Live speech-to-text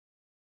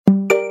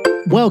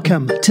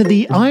Welcome to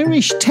the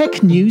Irish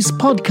Tech News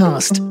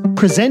Podcast,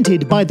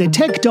 presented by the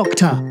tech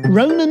doctor,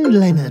 Ronan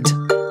Leonard.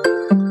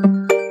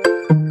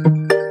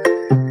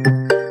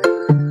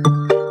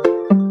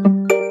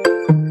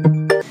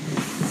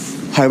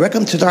 Hi,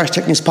 welcome to the Irish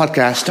Tech News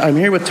Podcast. I'm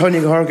here with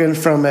Tony Corrigan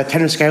from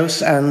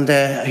TenderScout,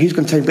 and he's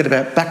going to tell you a bit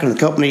about background of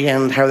the company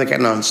and how they're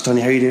getting on. So, Tony,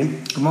 how are you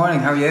doing? Good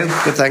morning, how are you?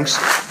 Good, thanks.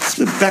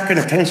 Background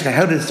of TenderScout,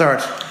 how did it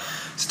start?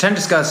 So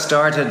TenderScout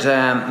started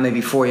maybe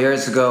 4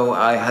 years ago.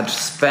 I had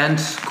spent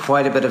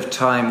quite a bit of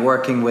time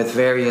working with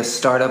various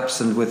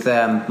startups and with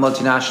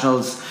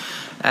multinationals,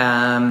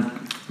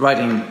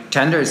 writing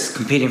tenders,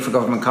 competing for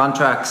government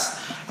contracts.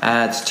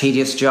 It's a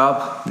tedious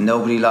job,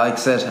 nobody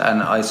likes it,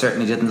 and I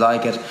certainly didn't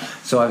like it,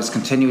 so I was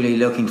continually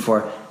looking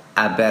for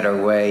a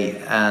better way.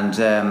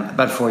 And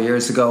about 4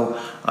 years ago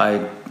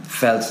I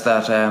felt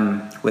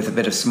that with a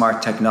bit of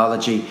smart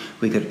technology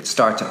we could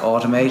start to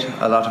automate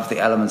a lot of the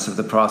elements of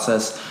the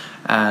process.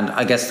 And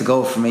I guess the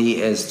goal for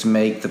me is to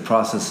make the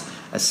process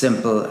as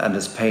simple and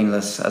as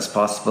painless as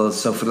possible.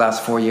 So for the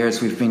last 4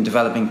 years we've been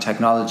developing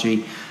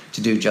technology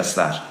to do just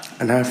that.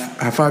 And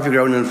how far have you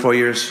grown in 4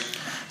 years?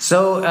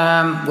 So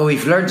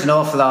we've learned an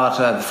awful lot.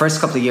 The first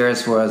couple of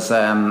years was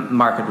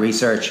market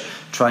research,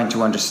 trying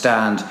to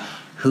understand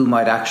who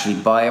might actually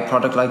buy a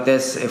product like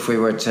this if we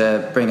were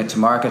to bring it to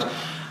market.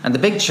 And the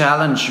big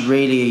challenge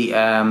really,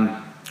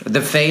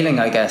 the failing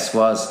I guess,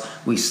 was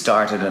we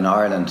started in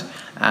Ireland.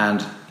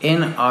 And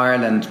in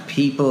Ireland,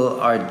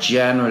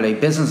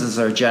 businesses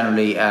are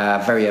generally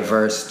very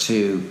averse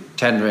to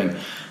tendering.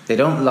 They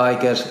don't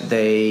like it.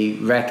 They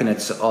reckon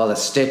it's all a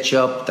stitch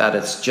up, that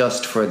it's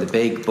just for the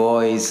big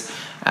boys.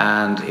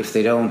 And if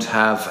they don't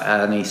have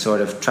any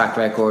sort of track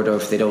record, or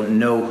if they don't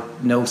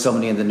know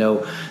somebody in the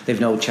know, they've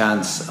no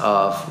chance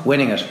of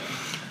winning it.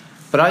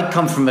 But I'd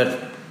come from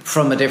it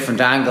from a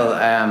different angle.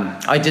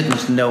 I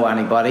didn't know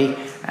anybody,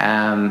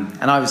 and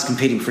I was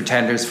competing for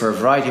tenders for a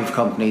variety of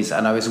companies,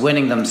 and I was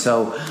winning them.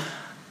 So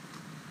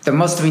there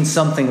must have been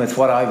something with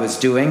what I was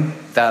doing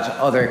that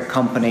other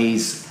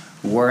companies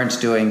weren't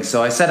doing.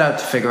 So I set out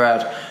to figure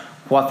out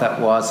what that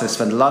was. I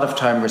spent a lot of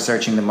time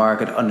researching the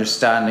market,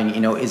 understanding,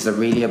 is there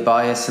really a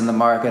bias in the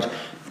market?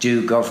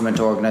 Do government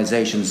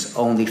organisations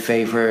only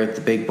favour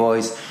the big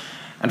boys?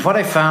 And what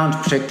I found,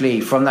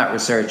 particularly from that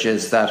research,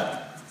 is that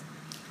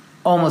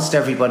almost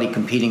everybody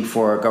competing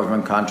for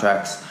government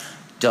contracts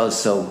does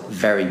so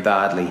very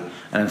badly.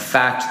 And in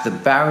fact, the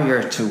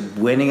barrier to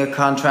winning a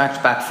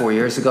contract back 4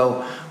 years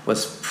ago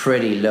was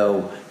pretty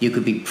low. You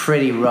could be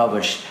pretty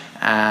rubbish,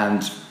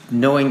 and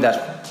knowing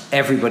that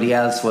everybody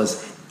else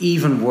was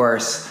even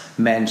worse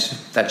meant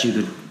that you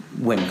could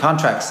win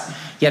contracts.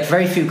 Yet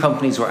very few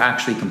companies were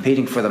actually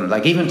competing for them.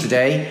 Like even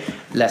today,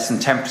 less than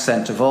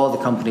 10% of all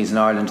the companies in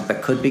Ireland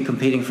that could be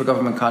competing for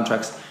government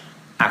contracts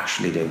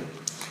actually do.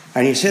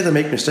 And you say they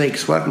make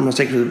mistakes. What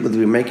mistakes would they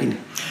be making?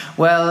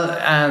 Well,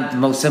 the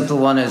most simple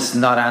one is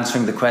not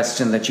answering the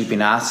question that you've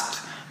been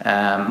asked.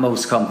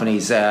 Most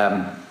companies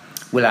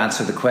will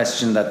answer the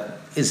question that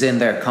is in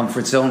their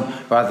comfort zone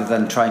rather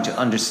than trying to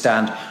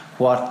understand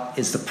what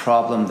is the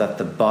problem that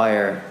the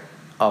buyer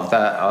of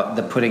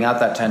the putting out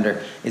that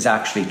tender is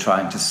actually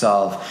trying to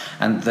solve.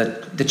 And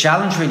the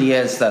challenge really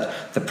is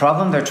that the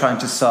problem they're trying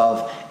to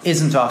solve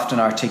isn't often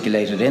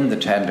articulated in the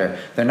tender.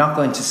 They're not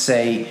going to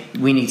say,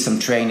 we need some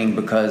training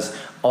because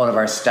all of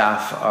our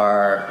staff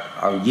are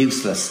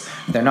useless.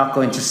 They're not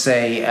going to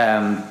say,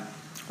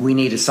 we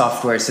need a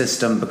software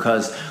system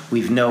because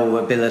we've no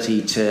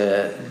ability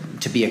to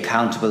be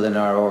accountable in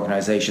our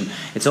organisation.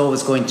 It's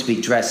always going to be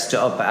dressed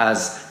up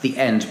as the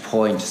end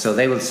point. So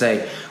they will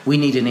say, we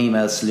need an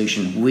email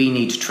solution, we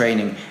need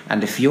training.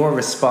 And if your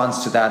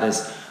response to that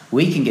is,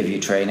 we can give you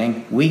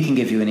training, we can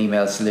give you an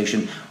email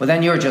solution, well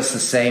then you're just the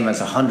same as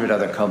 100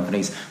 other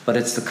companies. But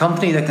it's the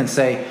company that can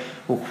say,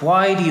 well,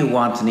 why do you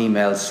want an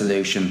email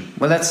solution?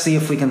 Well, let's see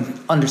if we can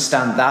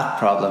understand that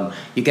problem.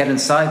 You get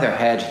inside their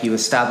head, you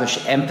establish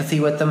empathy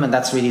with them, and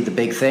that's really the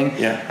big thing.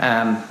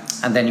 Yeah.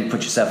 And then you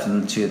put yourself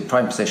into the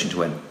prime position to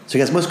win. So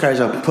I guess most guys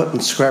are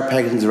putting square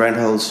pegs into round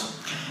holes.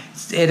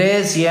 It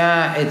is,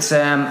 yeah. It's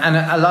and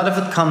a lot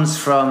of it comes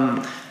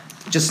from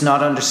just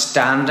not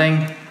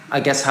understanding,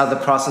 I guess, how the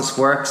process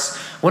works.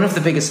 One of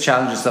the biggest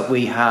challenges that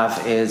we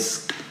have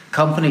is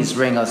companies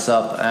ring us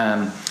up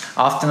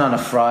often on a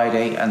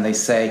Friday and they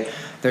say,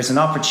 there's an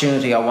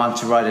opportunity I want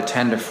to write a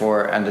tender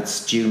for and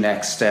it's due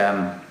next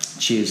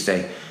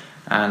Tuesday.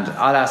 And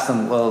I'll ask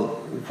them, well,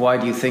 why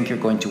do you think you're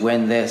going to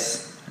win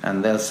this?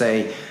 And they'll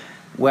say,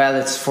 well,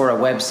 it's for a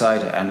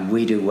website and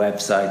we do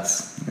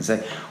websites. And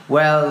say,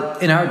 well,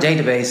 in our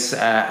database,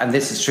 and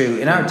this is true,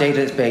 in our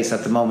database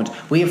at the moment,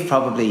 we have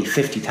probably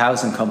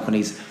 50,000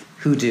 companies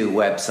who do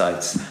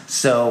websites.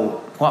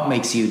 So what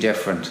makes you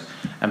different?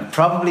 And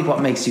probably what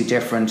makes you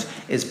different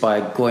is by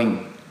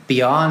going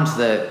beyond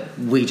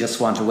we just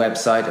want a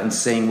website and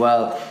saying,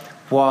 well,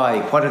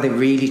 why? What are they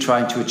really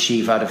trying to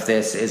achieve out of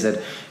this? Is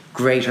it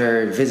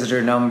greater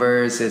visitor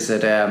numbers? Is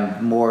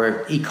it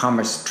more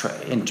e-commerce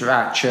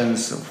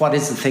interactions? What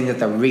is the thing that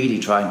they're really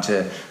trying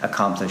to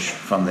accomplish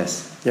from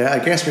this? Yeah, I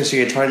guess basically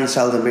you're trying to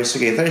sell them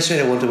basically. If they say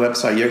they want a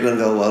website, you're going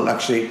to go, well,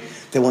 actually,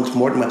 they want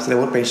more than a website. They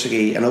want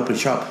basically an open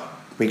shop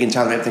where you can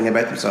tell them everything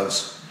about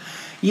themselves.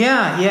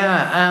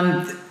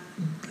 Yeah.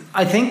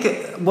 I think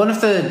one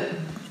of the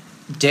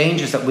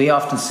dangers that we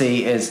often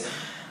see is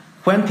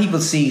when people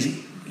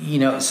see,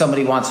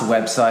 somebody wants a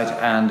website,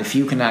 and if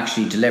you can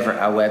actually deliver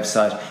a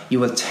website, you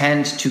will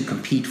tend to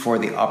compete for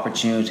the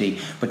opportunity,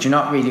 but you're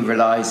not really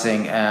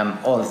realizing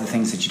all of the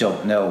things that you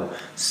don't know.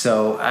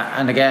 So,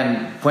 and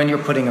again, when you're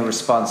putting a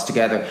response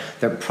together,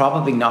 they're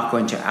probably not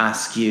going to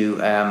ask you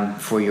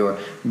for your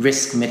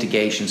risk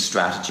mitigation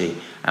strategy.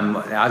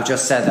 I've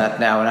just said that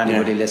now, and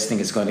anybody listening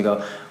is going to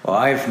go, well,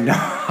 I've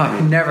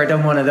never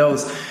done one of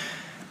those.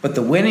 But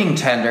the winning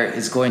tender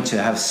is going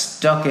to have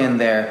stuck in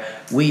there,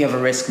 we have a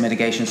risk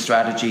mitigation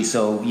strategy,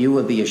 so you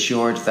will be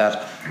assured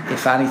that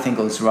if anything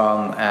goes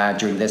wrong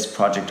during this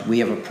project, we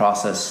have a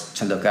process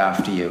to look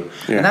after you.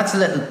 Yeah. And that's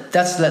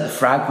a little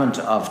fragment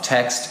of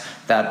text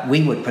that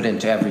we would put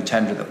into every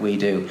tender that we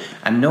do.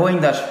 And knowing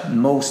that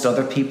most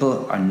other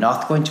people are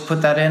not going to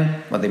put that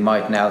in, well, they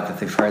might now that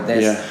they've heard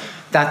this,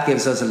 that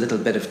gives us a little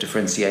bit of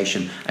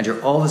differentiation. And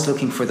you're always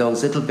looking for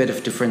those little bit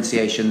of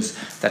differentiations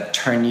that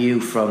turn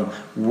you from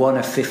one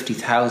of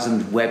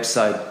 50,000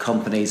 website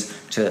companies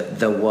to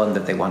the one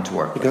that they want to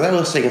work with. Because I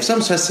was thinking, if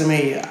someone says to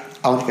me,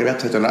 I want to get a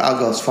website done, I'll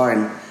go, it's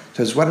fine.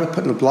 Says, what about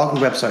putting a blog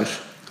on the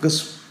website?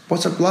 Because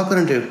what's a blog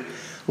going to do?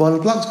 Well,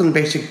 the blog's going to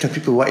basically tell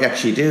people what you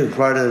actually do,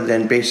 rather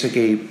than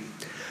basically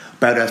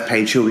about us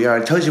page who we are.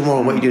 It tells you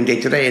more what you're doing day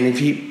to day. And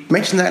if you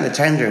mention that in a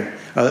tender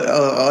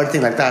or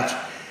anything like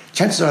that,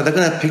 chances are they're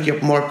going to pick you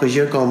up more because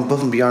you're going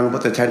above and beyond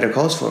what the tender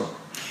calls for.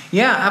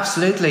 Yeah,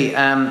 absolutely.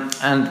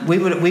 And we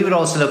would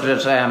also look at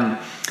it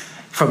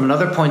from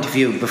another point of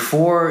view.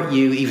 Before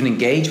you even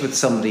engage with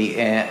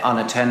somebody on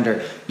a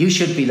tender, you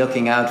should be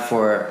looking out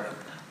for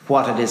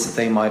what it is that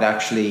they might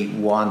actually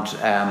want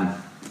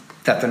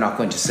that they're not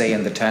going to say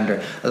in the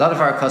tender. A lot of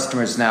our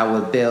customers now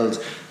will build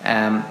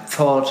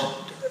thought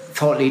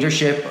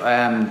leadership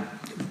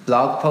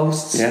blog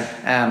posts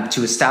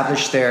to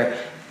establish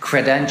their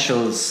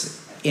credentials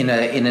in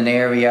an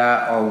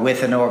area or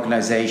with an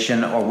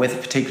organization or with a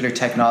particular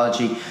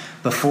technology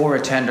before a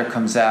tender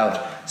comes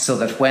out, so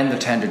that when the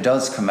tender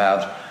does come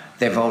out,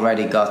 they've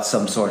already got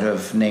some sort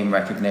of name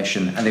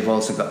recognition, and they've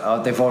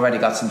already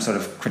got some sort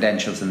of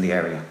credentials in the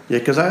area. Yeah,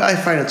 because I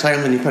find a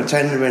time when you put a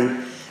tender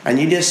in and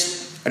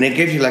it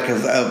gives you like a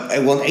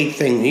 1-8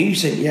 thing, and you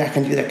say, I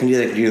can do that, can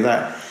do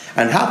that.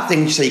 And half the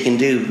things you say you can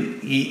do,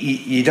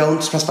 you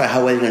don't specify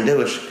how well you're going to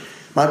do it.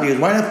 Might be,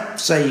 why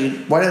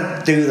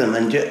not do them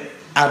and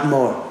add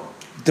more?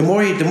 The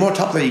more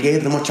top that you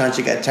gave, the more chance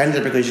you get a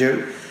tender, because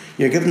you're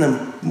giving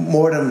them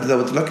more than they're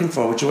looking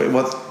for, which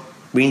what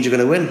means you're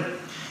going to win.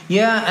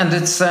 Yeah, and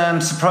it's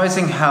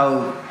surprising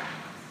how,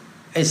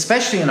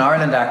 especially in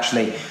Ireland,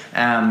 actually,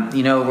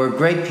 we're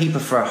great people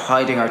for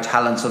hiding our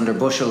talents under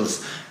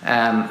bushels,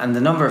 and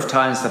the number of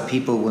times that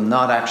people will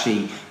not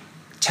actually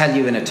tell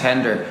you in a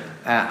tender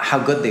how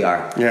good they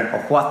are,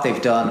 or what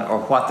they've done, or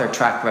what their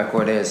track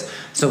record is.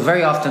 So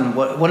very often,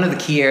 one of the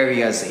key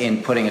areas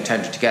in putting a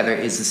tender together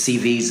is the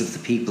CVs of the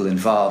people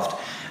involved.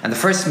 And the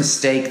first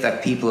mistake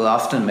that people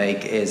often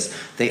make is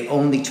they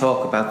only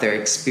talk about their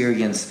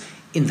experience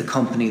in the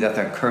company that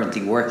they're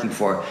currently working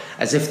for,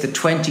 as if the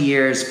 20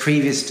 years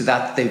previous to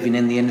that they've been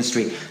in the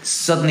industry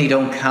suddenly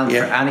don't count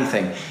for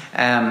anything.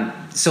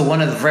 So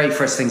one of the very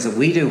first things that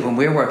we do when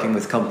we're working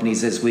with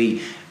companies is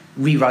we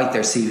rewrite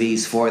their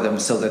CVs for them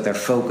so that they're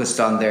focused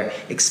on their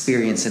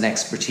experience and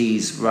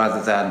expertise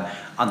rather than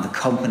on the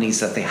companies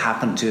that they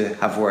happen to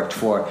have worked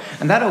for.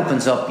 And that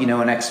opens up,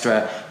 an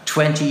extra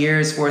 20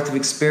 years worth of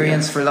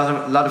experience for a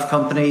lot of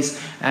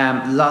companies.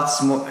 Lots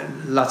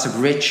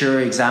of richer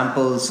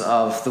examples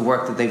of the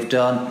work that they've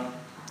done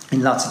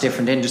in lots of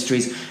different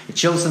industries. It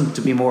shows them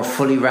to be more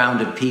fully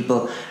rounded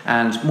people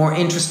and more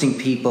interesting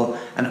people,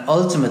 and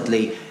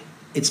ultimately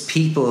it's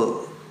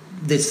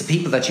the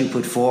people that you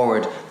put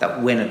forward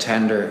that win a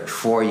tender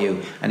for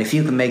you. And if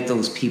you can make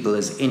those people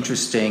as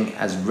interesting,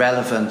 as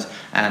relevant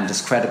and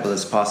as credible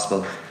as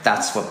possible,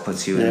 that's what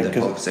puts you in the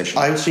pole position.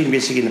 I've seen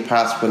basically in the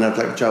past, when I've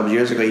applied for jobs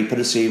years ago, you put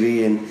a CV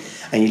in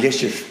and you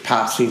list your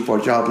past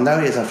 3-4 jobs. And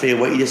nowadays I feel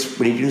when you do a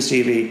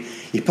CV,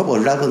 you put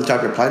what relevant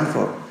job you're applying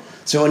for.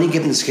 So only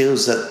give them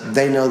skills that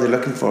they know they're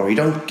looking for. You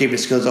don't give your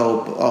skills, my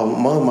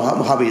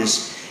hobby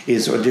is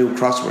to do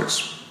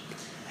crosswords.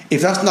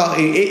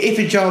 If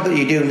a job that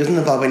you're doing doesn't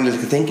involve any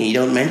analytical thinking, you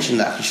don't mention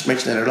that. You should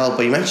mention that at all.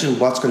 But you mention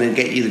what's going to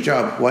get you the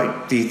job.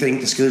 What do you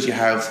think the skills you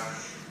have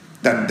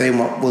that they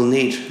will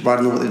need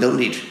rather than what they don't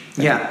need?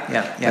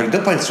 Yeah. Like,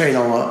 no point saying,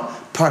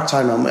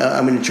 part-time,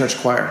 I'm in the church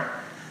choir.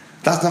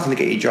 That's not going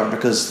to get you a job,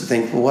 because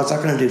they think, well, what's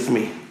that going to do for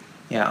me?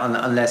 Yeah,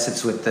 unless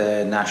it's with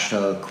the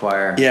national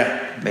choir.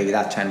 Yeah. Maybe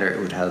that tender it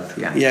would help,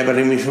 Yeah, but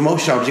I mean, for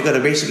most jobs, you've got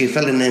to basically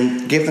fill in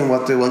and give them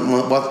what they want,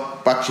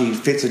 what actually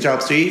fits the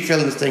job. So you fill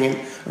in this thing in,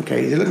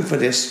 okay, they're looking for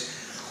this.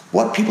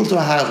 What people do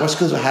I have, what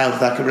skills do I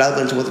have that are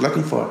relevant to what they're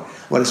looking for?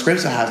 What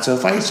experience I have? So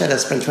if I said I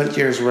spent 20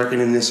 years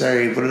working in this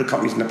area with other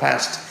companies in the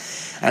past,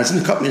 and some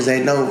of the companies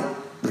they know,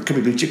 there could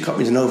be blue chip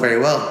companies they know very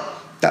well,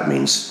 that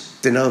means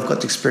they know I've got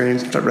the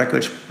experience, got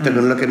record. They're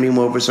going to look at me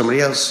more over somebody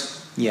else.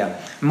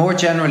 Yeah. More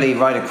generally,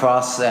 right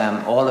across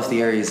all of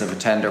the areas of a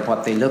tender,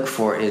 what they look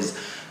for is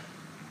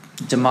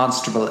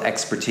demonstrable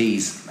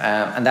expertise.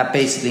 And that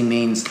basically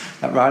means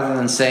that rather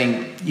than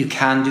saying you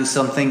can do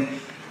something,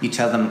 you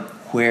tell them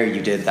where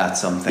you did that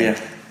something.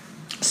 Yeah.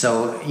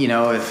 So,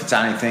 if it's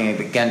anything,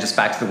 again, just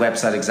back to the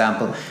website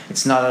example,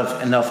 it's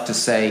not enough to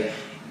say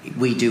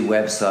we do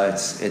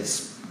websites.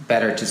 It's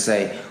better to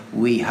say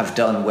we have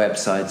done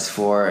websites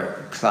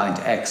for client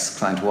X,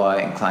 client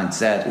Y, and client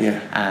Z,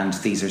 and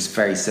these are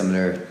very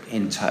similar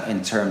in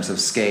terms of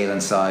scale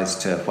and size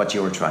to what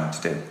you were trying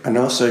to do. And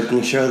also you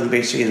can show them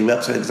basically the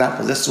website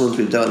examples. This is the ones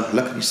we've done.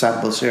 Look at these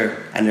samples here,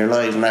 and they're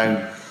live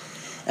now.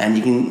 And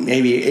you can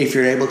maybe, if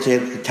you're able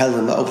to tell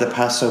them that over the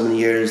past so many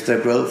years, their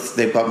growth,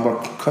 they've got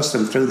more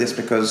custom through this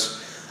because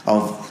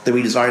of the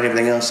redesign and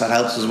everything else, that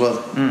helps as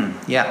well.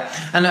 Yeah,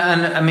 and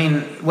I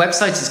mean,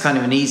 websites is kind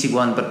of an easy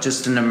one, but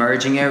just an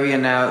emerging area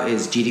now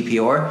is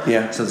GDPR.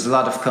 Yeah. So there's a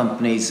lot of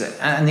companies,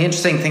 and the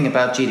interesting thing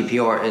about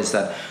GDPR is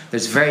that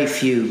there's very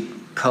few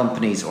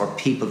companies or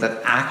people that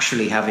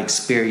actually have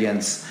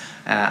experience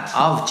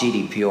of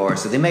GDPR.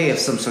 So they may have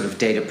some sort of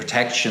data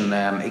protection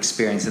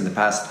experience in the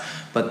past,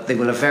 but they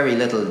will have very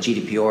little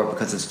GDPR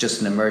because it's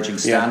just an emerging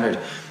standard.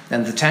 Yeah.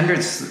 And the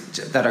tenders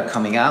that are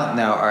coming out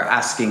now are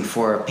asking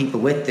for people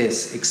with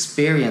this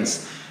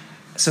experience.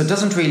 So it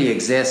doesn't really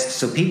exist.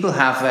 So people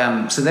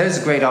have, so there's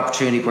a great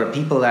opportunity where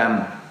people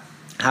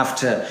have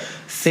to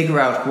figure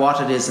out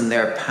what it is in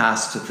their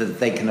past that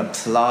they can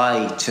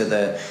apply to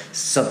the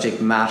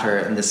subject matter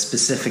and the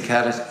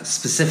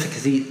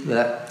specificity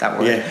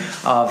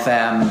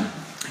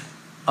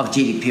of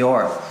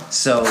GDPR.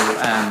 So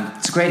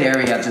it's a great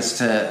area just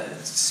to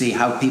see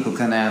how people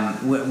can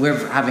we're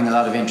having a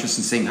lot of interest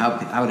in seeing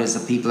how it is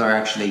that people are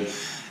actually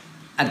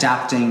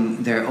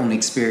adapting their own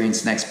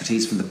experience and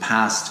expertise from the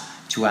past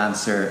to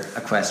answer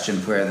a question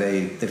where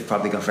they've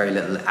probably got very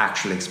little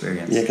actual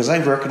experience. Yeah, because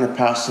I've worked in the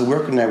past, so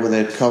working now with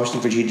a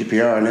commission for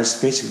GDPR, and it's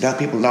basically that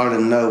people in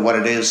Ireland know what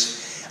it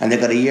is, and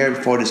they've got a year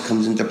before this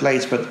comes into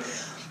place, but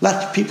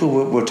lots of people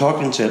we're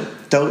talking to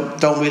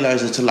don't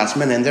realise it's the last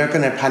minute, and they're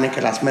going to panic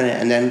at last minute,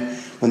 and then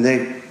when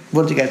they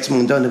want to get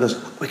something done, they goes,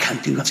 we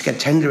can't do, let's get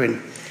tender in.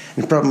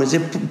 And the problem is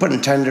they're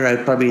putting tender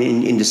out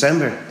probably in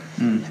December,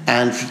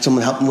 and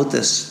someone help them with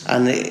this.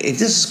 And if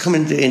this is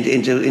coming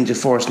into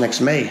force next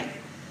May,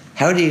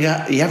 how do you've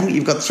got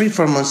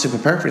 3-4 months to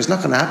prepare for it. It's not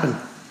going to happen.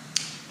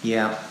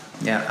 Yeah,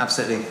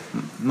 absolutely.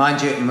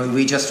 Mind you,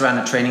 we just ran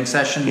a training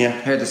session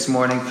here this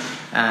morning,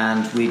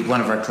 and we had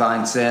one of our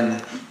clients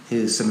in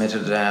who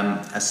submitted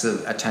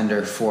a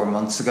tender 4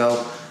 months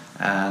ago,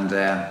 and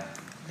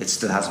it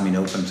still hasn't been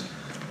opened.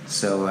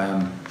 So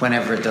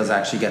whenever it does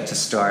actually get to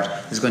start,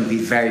 there's going to be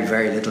very,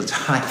 very little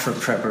time for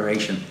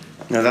preparation.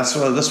 No, that's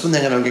one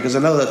thing I don't get, because I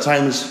know that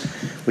times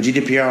with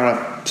GDPR,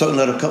 I've talked to a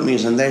lot of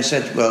companies, and they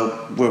said,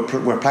 "Well,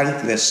 we're planning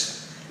for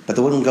this," but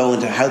they wouldn't go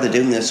into how they're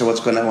doing this or what's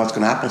going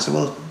to happen. So,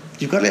 well,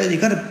 you've got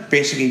to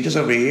basically just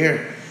over a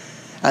year,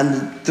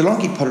 and the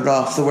longer you put it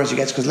off, the worse it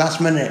gets. Because last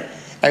minute,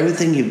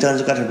 everything you've done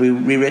has got to be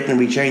rewritten and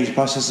rechanged, the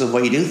process of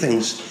what you do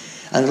things,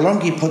 and the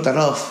longer you put that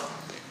off,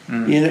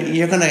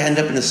 you're going to end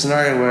up in a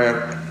scenario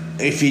where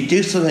if you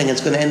do something,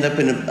 it's going to end up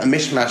in a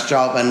mishmash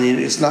job, and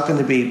it's not going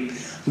to be.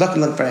 Not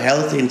going to look very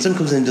healthy, and some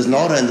comes in does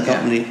not in the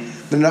company.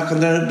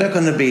 They're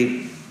going to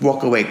be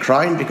walk away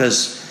crying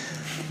because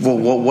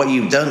what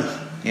you've done.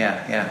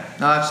 Yeah.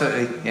 No,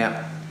 absolutely.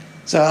 Yeah.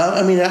 So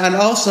I mean, and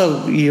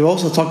also you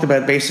also talked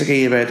about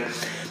basically about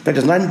that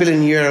there's €9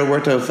 billion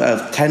worth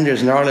of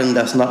tenders in Ireland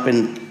that's not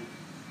been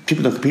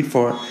people don't compete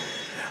for,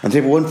 and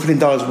they have $1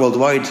 billion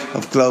worldwide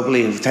of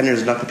globally of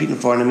tenders not competing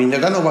for. And I mean, I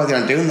don't know why they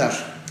aren't doing that.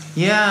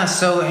 Yeah.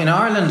 So in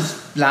Ireland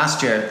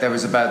last year there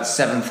was about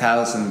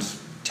 7,000.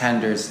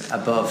 Tenders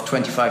above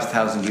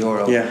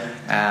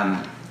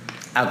 €25,000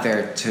 out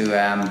there to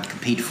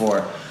compete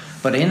for.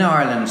 But in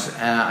Ireland,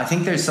 I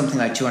think there's something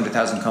like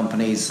 200,000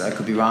 companies. I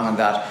could be wrong on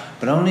that,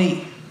 but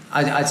only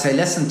I'd say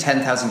less than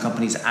 10,000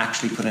 companies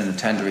actually put in a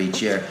tender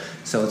each year.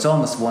 So it's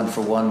almost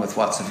 1-for-1 with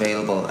what's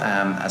available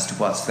as to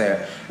what's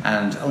there,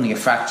 and only a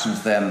fraction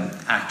of them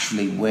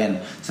actually win.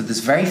 So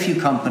there's very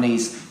few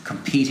companies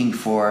competing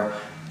for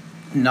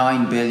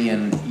 €9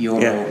 billion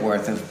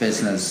worth of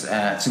business.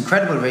 It's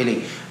incredible,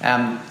 really.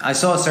 I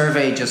saw a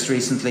survey just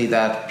recently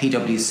that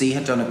PwC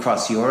had done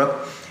across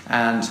Europe,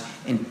 and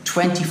in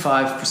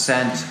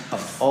 25%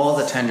 of all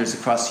the tenders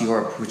across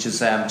Europe, which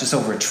is just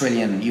over €1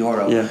 trillion,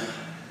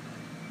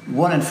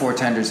 1 in 4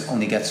 tenders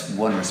only gets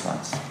one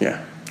response.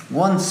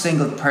 One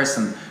single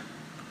person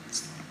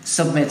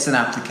submits an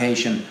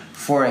application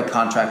for a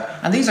contract,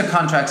 and these are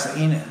contracts,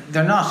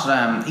 they're not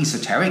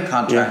esoteric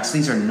contracts,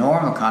 these are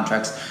normal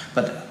contracts,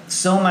 but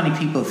so many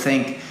people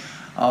think,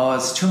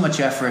 it's too much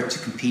effort to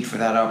compete for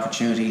that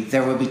opportunity,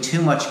 there will be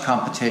too much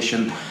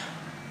competition,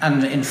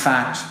 and in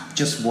fact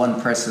just one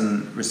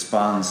person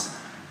responds.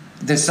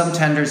 There's some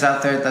tenders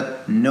out there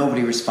that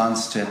nobody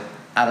responds to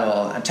at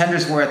all, and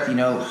tenders worth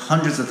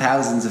hundreds of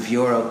thousands of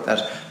euro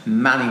that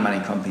many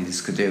companies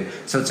could do.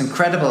 So it's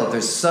incredible.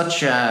 There's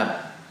such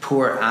a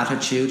poor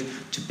attitude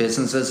to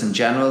businesses in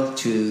general,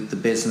 to the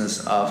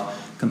business of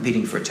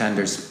competing for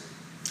tenders.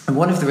 And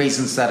one of the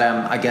reasons that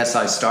I guess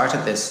I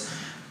started this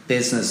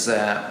business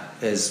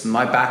is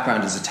my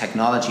background is a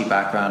technology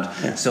background.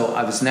 Yeah. So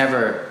I was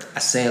never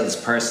a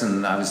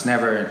salesperson. I was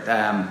never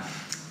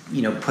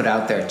put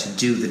out there to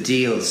do the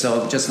deal.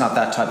 So I'm just not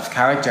that type of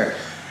character.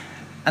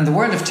 And the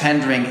world of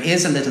tendering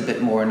is a little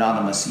bit more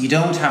anonymous. You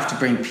don't have to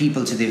bring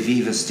people to the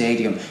Aviva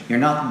Stadium. You're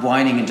not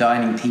whining and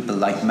dining people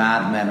like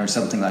madmen or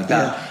something like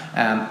that.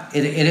 Yeah.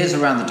 It is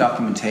around the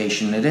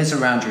documentation. It is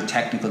around your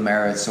technical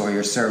merits or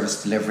your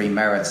service delivery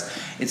merits.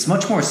 It's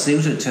much more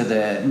suited to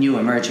the new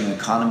emerging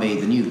economy,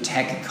 the new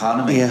tech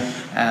economy.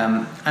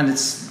 Yeah.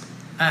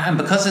 And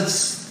because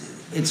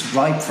it's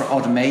ripe for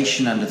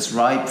automation and it's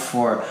ripe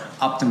for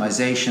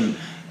optimization,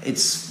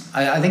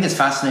 I think it's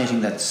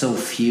fascinating that so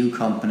few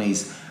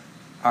companies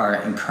are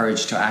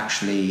encouraged to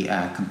actually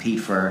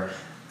compete for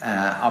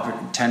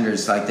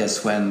tenders like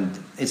this when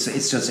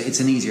it's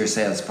an easier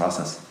sales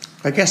process.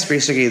 I guess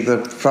basically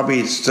they're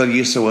probably still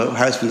used to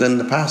how it's been done in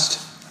the past.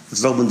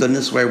 It's all been done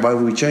this way. Why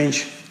would we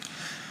change?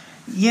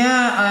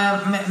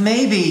 Yeah,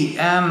 maybe.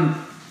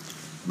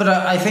 But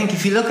I think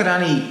if you look at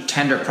any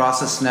tender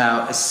process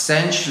now,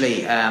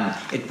 essentially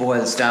it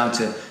boils down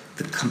to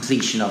the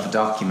completion of a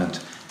document.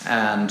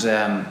 And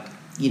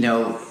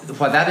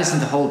while that isn't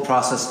the whole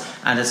process,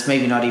 and it's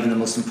maybe not even the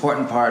most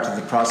important part of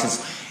the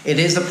process, it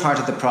is a part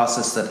of the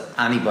process that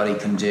anybody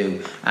can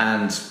do,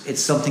 and it's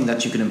something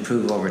that you can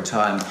improve over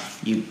time.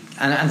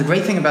 And the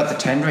great thing about the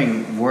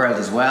tendering world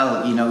as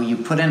well, you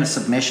put in a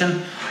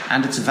submission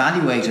and it's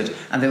evaluated,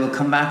 and they will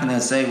come back and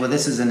they'll say, well,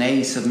 this is an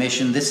A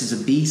submission, this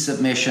is a B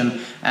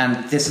submission,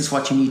 and this is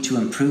what you need to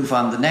improve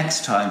on the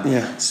next time.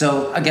 Yeah.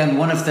 So again,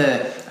 one of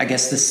the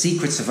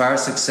secrets of our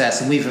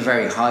success, and we have a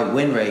very high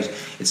win rate,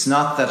 it's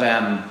not that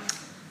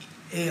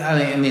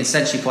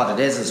essentially what it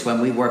is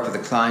when we work with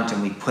a client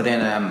and we put in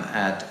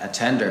a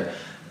tender,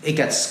 it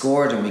gets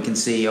scored and we can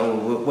see,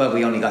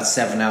 we only got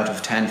 7 out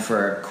of 10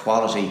 for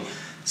quality.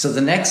 So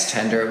the next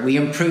tender, we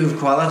improve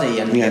quality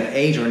and we get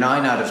 8 or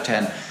 9 out of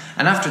 10.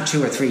 And after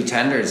 2 or 3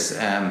 tenders,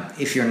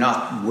 if you're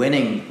not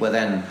winning, well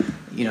then,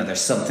 there's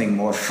something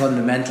more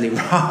fundamentally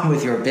wrong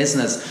with your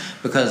business,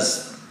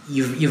 because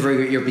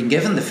you're being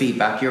given the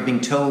feedback, you're being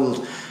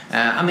told.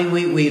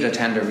 We had a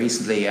tender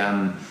recently.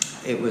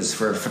 It was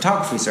for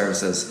photography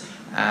services,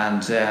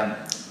 and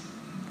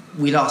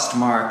we lost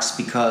marks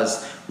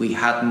because we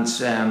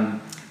hadn't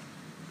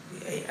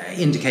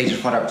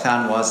indicated what our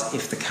plan was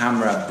if the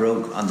camera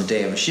broke on the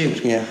day of a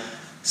shoot. Yeah.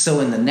 So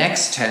in the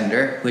next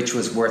tender, which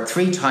was worth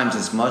 3 times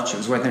as much, it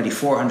was worth nearly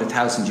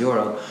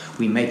 €400,000,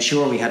 we made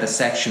sure we had a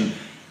section,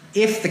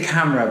 if the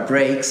camera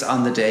breaks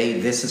on the day,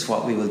 this is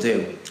what we will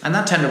do. And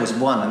that tender was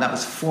won, and that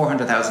was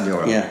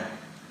 €400,000. Yeah.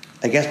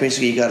 I guess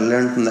basically you got to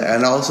learn from that.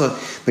 And also,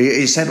 but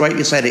you said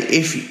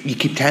if you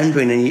keep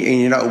tendering and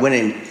you're not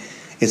winning,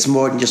 it's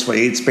more than just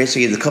it's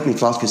basically the company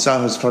philosophy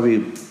itself is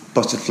probably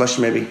busted flush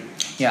maybe.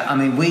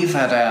 Yeah, we've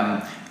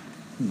had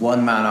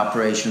one-man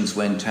operations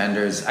win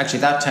tenders. Actually,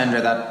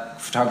 that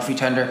photography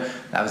tender,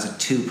 that was a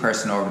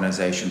 2-person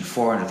organisation,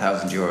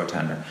 €400,000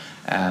 tender.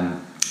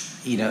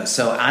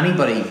 So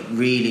anybody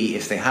really,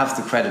 if they have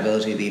the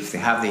credibility, if they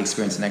have the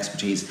experience and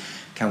expertise,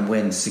 can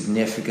win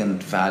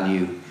significant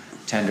value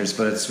tenders,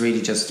 but it's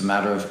really just a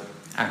matter of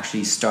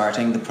actually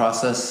starting the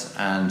process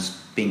and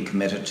being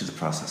committed to the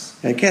process.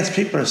 I guess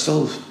people are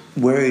still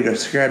worried or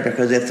scared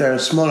because if they're a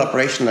small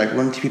operation, like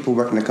 1 or 2 people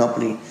working in a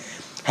company,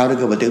 how to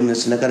go about doing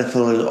this, and they've got to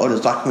fill all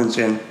those documents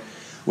in.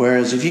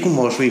 Whereas if you can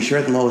most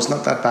reassure them, it's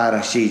not that bad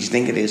actually, you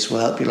think it is,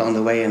 we'll help you along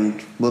the way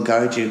and we'll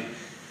guide you.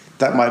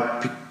 That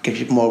might get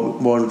people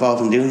more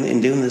involved in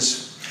doing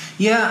this.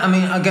 Yeah,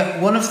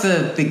 one of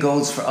the big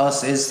goals for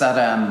us is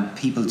that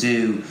people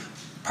do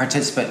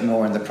participate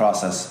more in the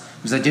process,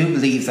 because I do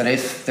believe that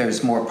if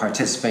there's more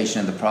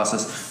participation in the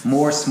process,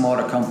 more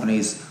smaller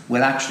companies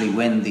will actually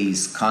win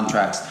these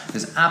contracts.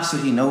 There's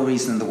absolutely no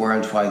reason in the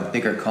world why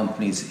bigger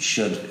companies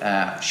should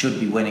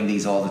be winning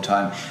these all the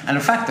time, and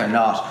in fact they're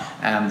not.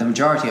 The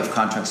majority of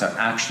contracts are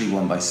actually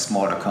won by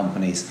smaller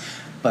companies,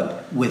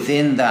 but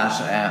within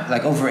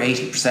that, over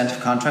 80% of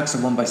contracts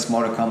are won by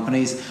smaller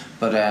companies,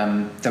 but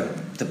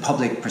the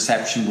public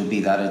perception would be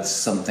that it's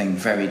something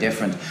very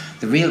different.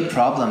 The real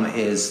problem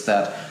is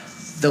that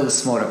those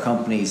smaller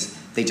companies,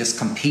 they just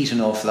compete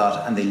an awful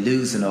lot and they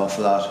lose an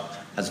awful lot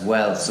as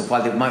well. So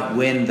while they might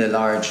win the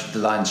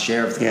lion's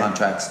share of the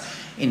contracts,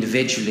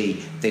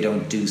 individually they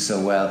don't do so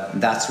well,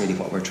 and that's really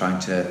what we're trying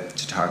to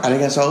target. And I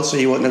guess also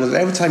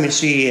every time you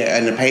see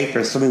in the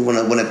paper somebody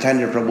won a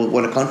tender,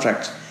 won a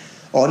contract,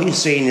 all you're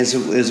seeing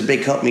is a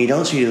big company. You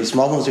don't see the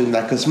small ones doing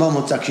that, because small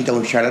ones actually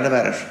don't shout out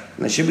about it,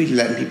 and they should be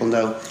letting people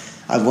know,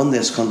 I've won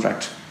this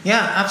contract.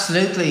 Yeah,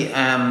 absolutely.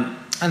 And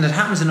it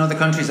happens in other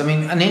countries.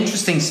 An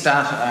interesting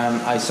stat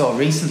I saw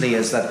recently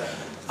is that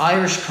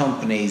Irish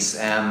companies,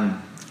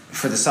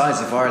 for the size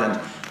of Ireland,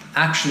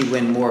 actually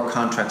win more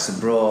contracts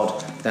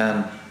abroad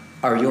than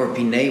our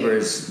European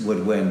neighbours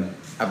would win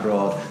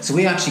abroad. So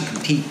we actually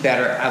compete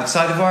better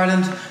outside of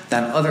Ireland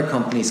than other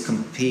companies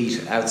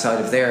compete outside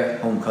of their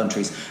home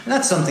countries. And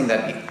that's something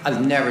that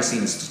I've never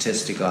seen a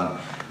statistic on.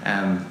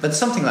 But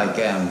something like,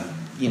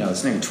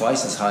 it's nearly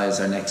twice as high as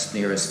our next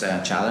nearest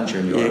challenger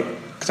in Europe.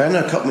 Because I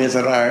know companies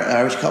that are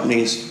Irish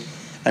companies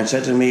and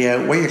said to me,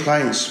 where are your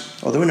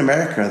clients? Oh, they're in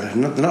America, they're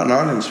not in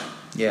Ireland.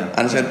 Yeah.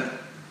 And I said,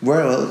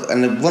 well,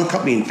 and one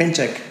company in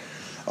fintech,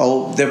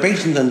 they're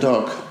based in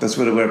Dundalk. That's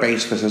where we're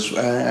based.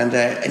 And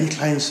any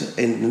clients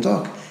in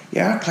Dundalk?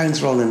 Yeah, our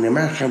clients are all in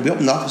America. We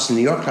opened an office in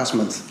New York last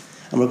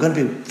month, and we're going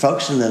to be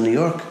focusing on New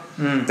York.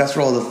 That's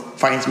where all the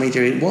finance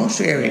major Wall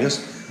Street area is.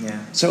 Yeah.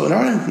 So in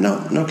Ireland,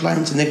 no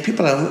clients. And the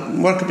people,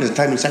 one company is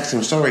telling me a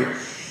sexy story.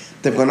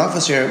 They've got an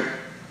office here,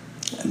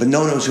 but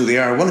no one knows who they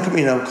are. One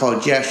company now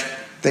called Jet,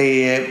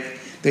 they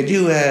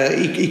do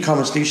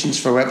e-commerce solutions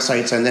for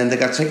websites, and then they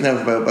got taken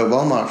over by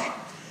Walmart.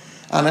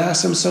 And I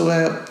asked them, so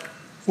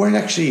where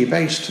actually are you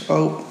based?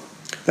 Oh,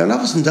 they're an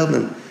office in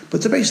Dublin,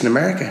 but they're based in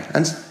America.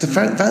 And they're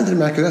founded in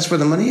America, that's where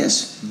the money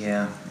is.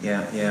 Yeah.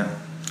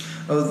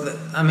 Well,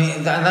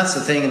 that's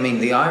the thing. I mean,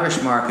 the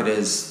Irish market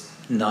is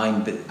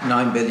 9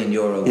 billion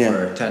euro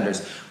for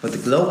tenders, but the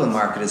global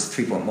market is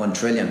 3.1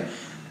 trillion.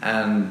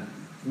 And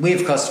we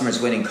have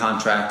customers winning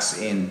contracts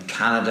in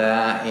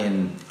Canada,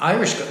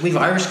 we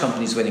have Irish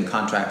companies winning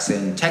contracts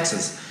in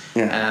Texas,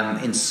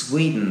 in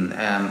Sweden,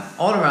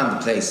 all around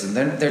the place, and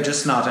they're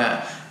just not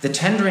the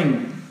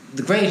tendering.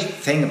 The great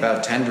thing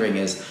about tendering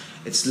is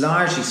it's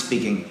largely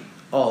speaking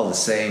all the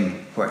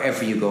same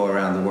wherever you go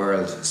around the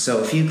world.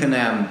 So if you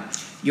can,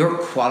 your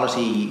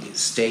quality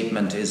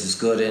statement is as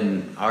good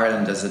in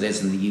Ireland as it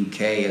is in the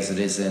UK as it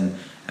is in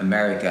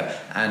America,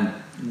 and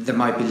there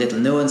might be little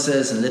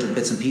nuances and little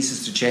bits and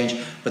pieces to change,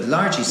 but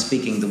largely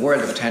speaking, the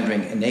world of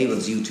tendering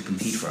enables you to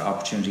compete for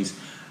opportunities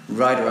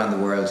right around the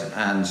world,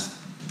 and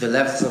the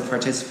levels of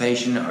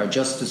participation are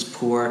just as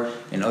poor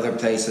in other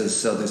places,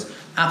 so there's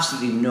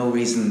absolutely no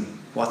reason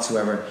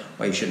whatsoever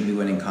why you shouldn't be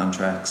winning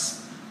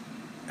contracts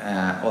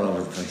all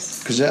over the place.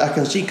 Because I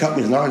can see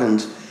companies in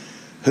Ireland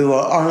who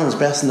are Ireland's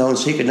best known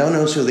secret, no one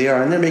knows who they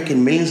are, and they're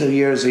making millions of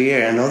euros a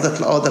year, and all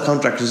the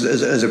contracts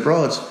is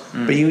abroad.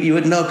 But you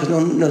wouldn't know because no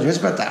one hears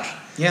about that.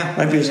 Yeah.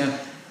 Right? Because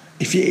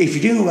if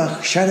you're doing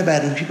well, shout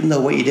about it and people know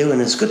what you're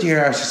doing. It's good to hear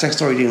our success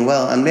story doing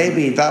well, and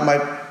maybe that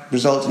might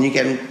result in you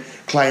getting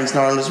clients in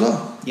Ireland as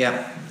well.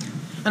 Yeah.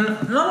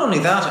 And not only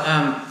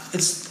that,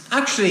 it's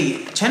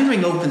actually,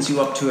 tendering opens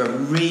you up to a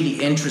really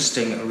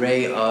interesting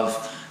array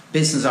of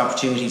business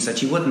opportunities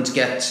that you wouldn't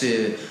get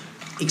to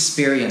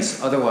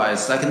experience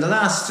otherwise. Like in the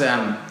last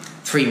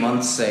 3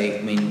 months, say,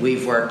 I mean,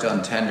 we've worked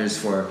on tenders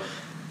for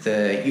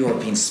the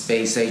European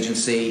Space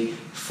Agency,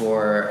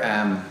 for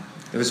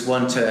there was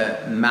one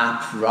to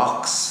map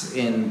rocks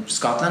in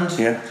Scotland.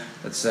 Yeah.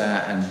 That's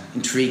an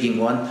intriguing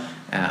one.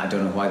 I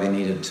don't know why they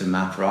needed to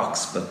map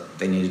rocks, but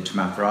they needed to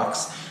map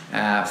rocks.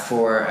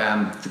 For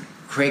the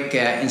Crick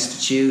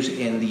Institute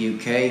in the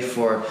UK,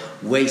 for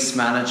waste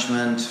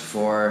management,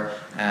 for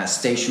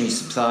stationery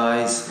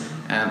supplies.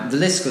 The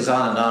list goes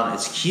on and on.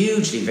 It's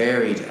hugely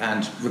varied,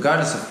 and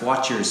regardless of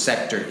what your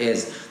sector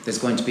is, there's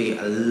going to be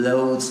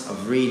loads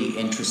of really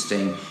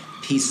interesting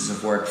pieces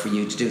of work for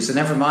you to do. So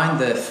never mind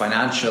the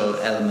financial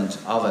element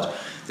of it.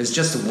 There's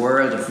just a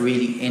world of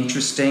really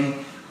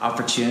interesting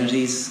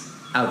opportunities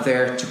out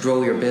there to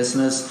grow your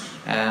business,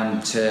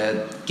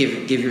 to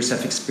give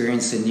yourself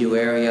experience in new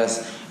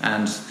areas,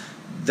 and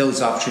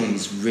those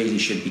opportunities really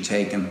should be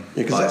taken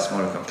by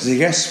smaller companies. Because I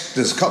guess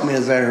there's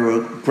companies there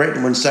who are great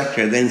in one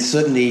sector, then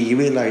suddenly you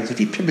realise if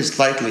you pivot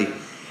slightly,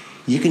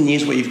 you can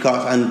use what you've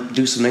got and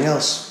do something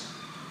else.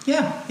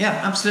 Yeah,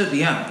 absolutely,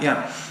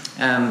 yeah.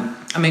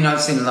 I mean,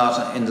 I've seen a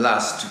lot in the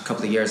last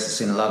couple of years. I've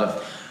seen a lot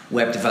of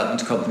web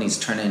development companies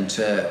turn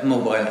into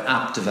mobile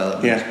app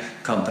development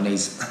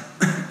companies,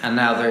 and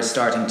now they're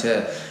starting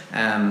to,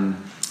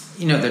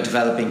 they're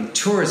developing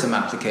tourism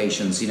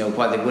applications.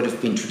 While they would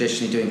have been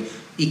traditionally doing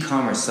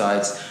e-commerce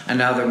sites, and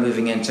now they're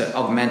moving into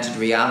augmented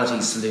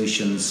reality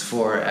solutions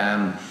for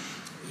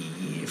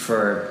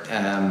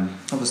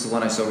what was the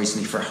one I saw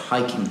recently, for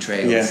hiking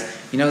trails.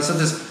 So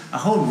there's a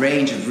whole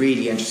range of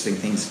really interesting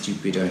things that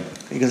you'd be doing.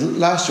 Because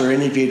last year I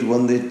interviewed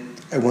one of the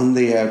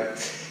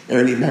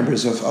early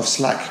members of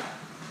Slack,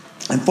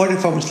 and fighting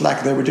from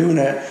Slack, they were doing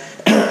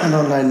an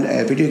online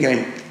video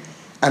game,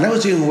 and I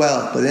was doing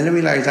well, but then I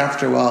realised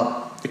after a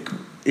while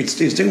it's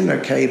doing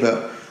okay,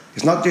 but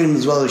it's not doing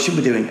as well as it should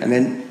be doing. And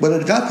then when they're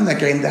developing that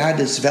game, they had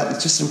this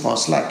development system called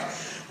Slack,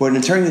 where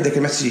internally they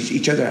can message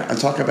each other and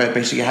talk about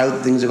basically how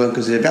things are going,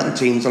 because the development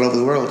teams all over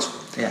the world.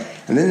 Yeah.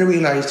 And then they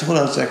realised, hold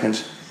on a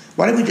second,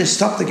 why don't we just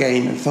stop the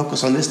game and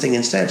focus on this thing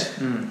instead?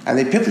 And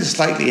they pivoted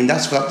slightly, and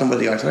that's what happened with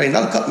the art today. A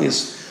lot of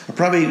companies are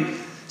probably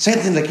same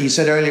thing like you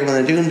said earlier, when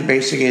they're doing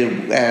basically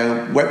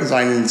web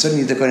design, and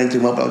suddenly they're going into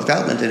mobile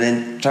development and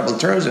then travel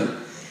tourism.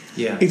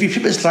 Yeah. If you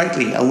pivot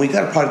slightly and we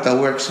got a product that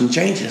works and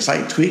change it,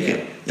 slightly tweak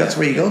it, that's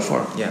where you go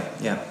for.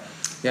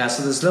 Yeah,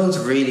 so there's loads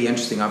of really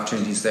interesting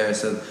opportunities there.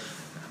 So,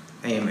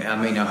 I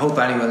mean, I hope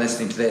anyone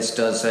listening to this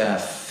does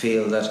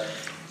feel that,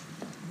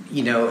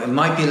 it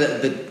might be a little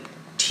bit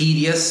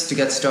tedious to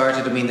get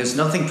started. I mean, there's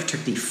nothing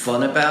particularly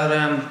fun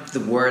about the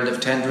world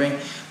of tendering,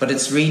 but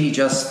it's really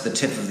just the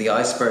tip of the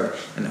iceberg,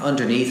 and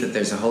underneath it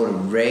there's a whole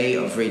array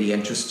of really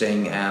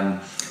interesting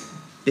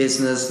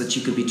business that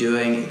you could be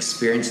doing,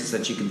 experiences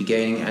that you could be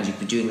gaining, and you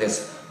could be doing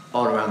this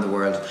all around the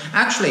world.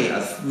 Actually,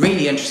 a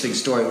really interesting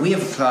story. We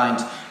have a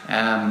client,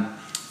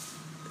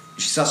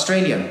 she's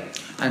Australian,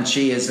 and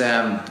she is,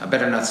 I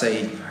better not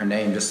say her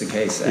name just in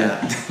case.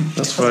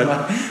 That's fine.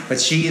 But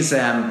she's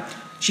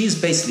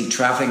basically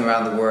travelling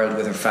around the world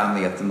with her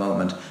family at the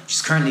moment.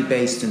 She's currently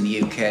based in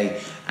the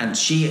UK, and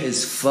she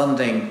is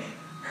funding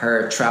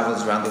her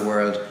travels around the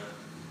world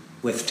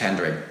with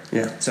tendering.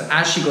 Yeah. So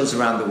as she goes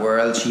around the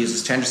world, she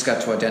uses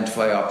TenderScout to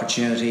identify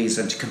opportunities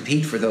and to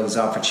compete for those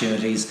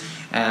opportunities.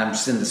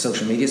 She's in the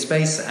social media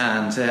space,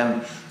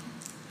 and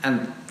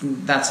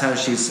that's how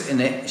she's in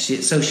it.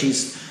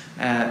 She's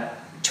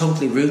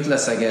totally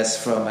ruthless, I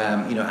guess, from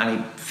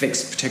any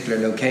fixed particular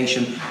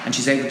location, and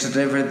she's able to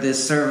deliver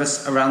this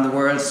service around the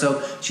world.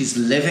 So she's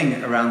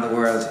living around the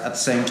world at the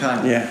same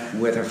time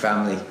with her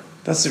family.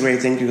 That's the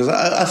great thing, because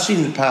I've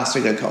seen in the past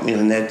a company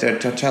and they're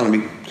telling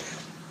me,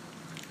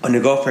 when you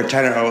go for a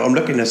tender, or I'm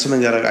looking at something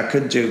that I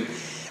could do,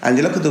 and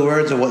you look at the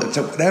words of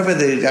whatever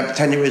the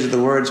tender is, of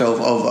the words of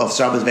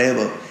job is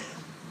available,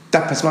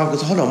 that puts me off.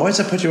 Goes, hold on, why does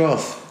that put you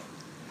off?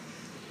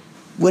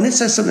 When it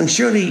says something,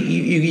 surely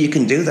you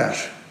can do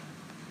that.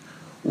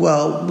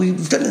 Well,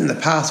 we've done it in the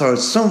past, or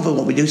some of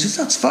what we do says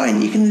that's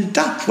fine. You can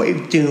adapt what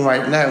you're doing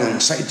right now and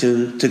decide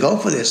to go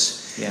for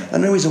this. Yeah.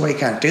 And no reason why you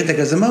can't do that,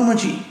 because the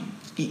moment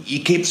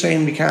you keep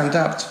saying we can't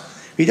adapt,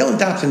 if you don't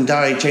adapt and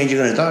die, change,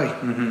 you're going to die.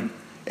 Mm-hmm.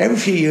 Every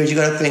few years, you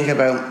got to think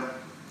about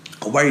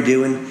what you're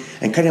doing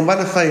and kind of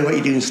modify what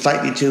you're doing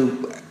slightly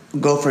to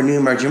go for new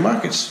emerging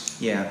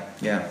markets. Yeah.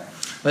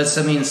 Well, it's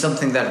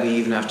something that we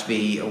even have to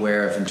be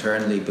aware of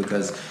internally,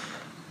 because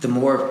the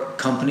more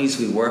companies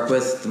we work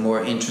with, the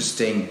more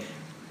interesting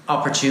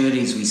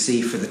opportunities we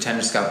see for the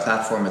TenderScout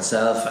platform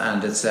itself,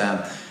 and it's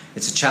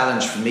a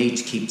challenge for me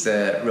to keep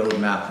the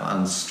roadmap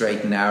on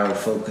straight and narrow,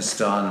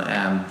 focused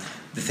on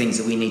the things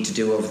that we need to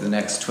do over the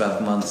next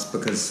 12 months,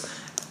 because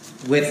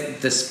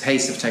with this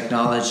pace of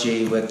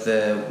technology, with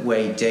the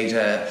way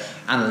data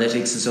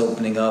analytics is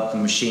opening up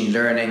and machine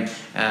learning,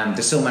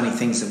 there's so many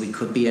things that we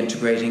could be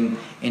integrating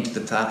into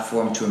the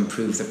platform to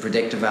improve the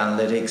predictive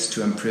analytics,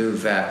 to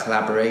improve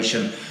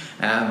collaboration.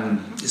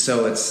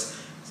 So it's,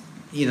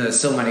 there's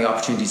so many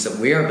opportunities that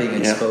we're being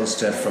exposed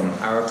to from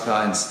our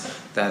clients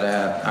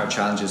that our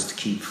challenge is to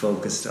keep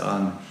focused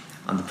on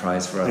the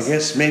prize for us. I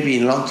guess maybe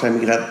in a long time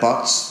we could have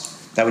bots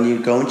that when you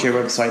go into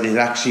your website, it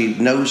actually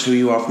knows who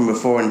you are from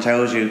before and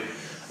tells you,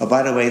 oh,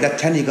 by the way, that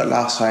tender you got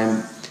last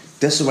time,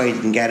 this is where you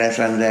can get it,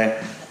 and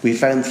we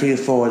found 3 or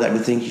 4 that we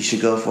think you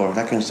should go for.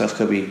 That kind of stuff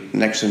could be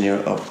next on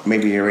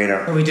maybe your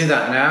radar. Well, we do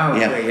that now.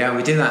 Yeah,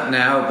 we do that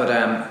now, but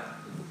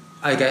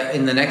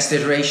in the next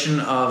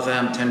iteration of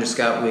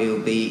TenderScout, we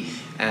will be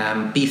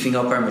beefing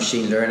up our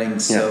machine learning,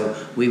 so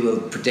we will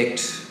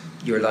predict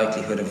your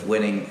likelihood of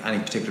winning any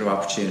particular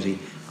opportunity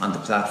on the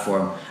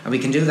platform. And we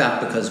can do that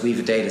because we have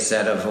a data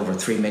set of over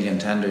 3 million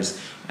tenders,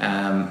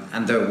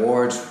 and the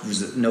award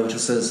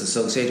notices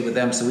associated with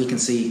them, so we can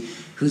see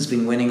who's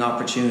been winning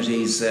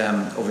opportunities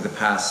over the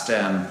past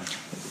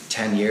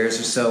 10 years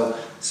or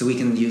so we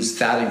can use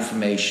that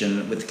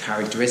information with the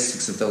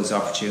characteristics of those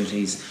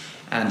opportunities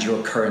and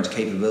your current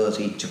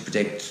capability to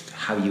predict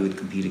how you would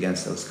compete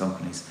against those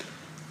companies.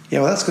 Yeah,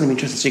 well, that's going to be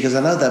interesting, because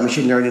I know that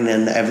machine learning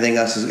and everything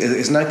else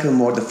is now becoming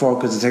more at the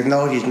forefront, because the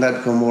technology is now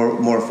becoming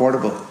more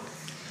affordable.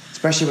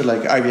 Especially with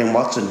like IBM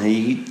Watson,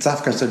 that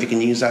kind of stuff, you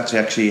can use that to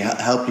actually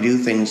help you do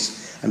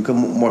things and become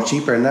more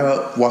cheaper. And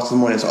now Watson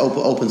One is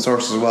open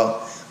source as well,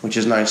 which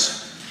is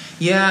nice.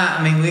 Yeah,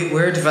 I mean,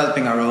 we're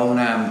developing our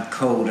own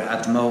code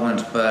at the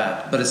moment,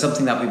 but it's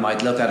something that we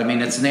might look at. I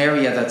mean, it's an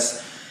area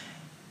that's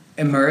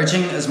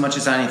emerging as much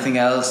as anything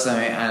else,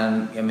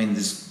 and I mean,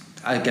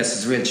 I guess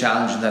it's a real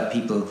challenge that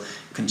people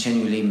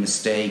continually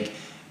mistake,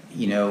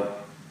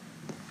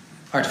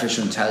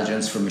 artificial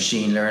intelligence for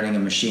machine learning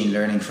and machine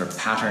learning for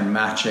pattern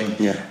matching.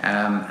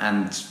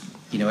 And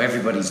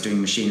everybody's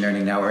doing machine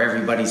learning now, or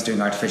everybody's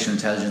doing artificial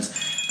intelligence,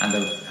 and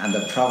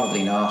they're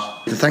probably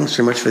not. Thanks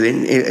very much for the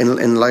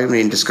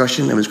enlivening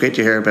discussion. It was great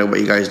to hear about what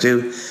you guys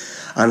do,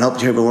 and I hope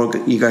to hear about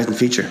more you guys in the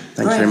future.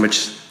 Thanks very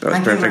much. That was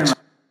perfect.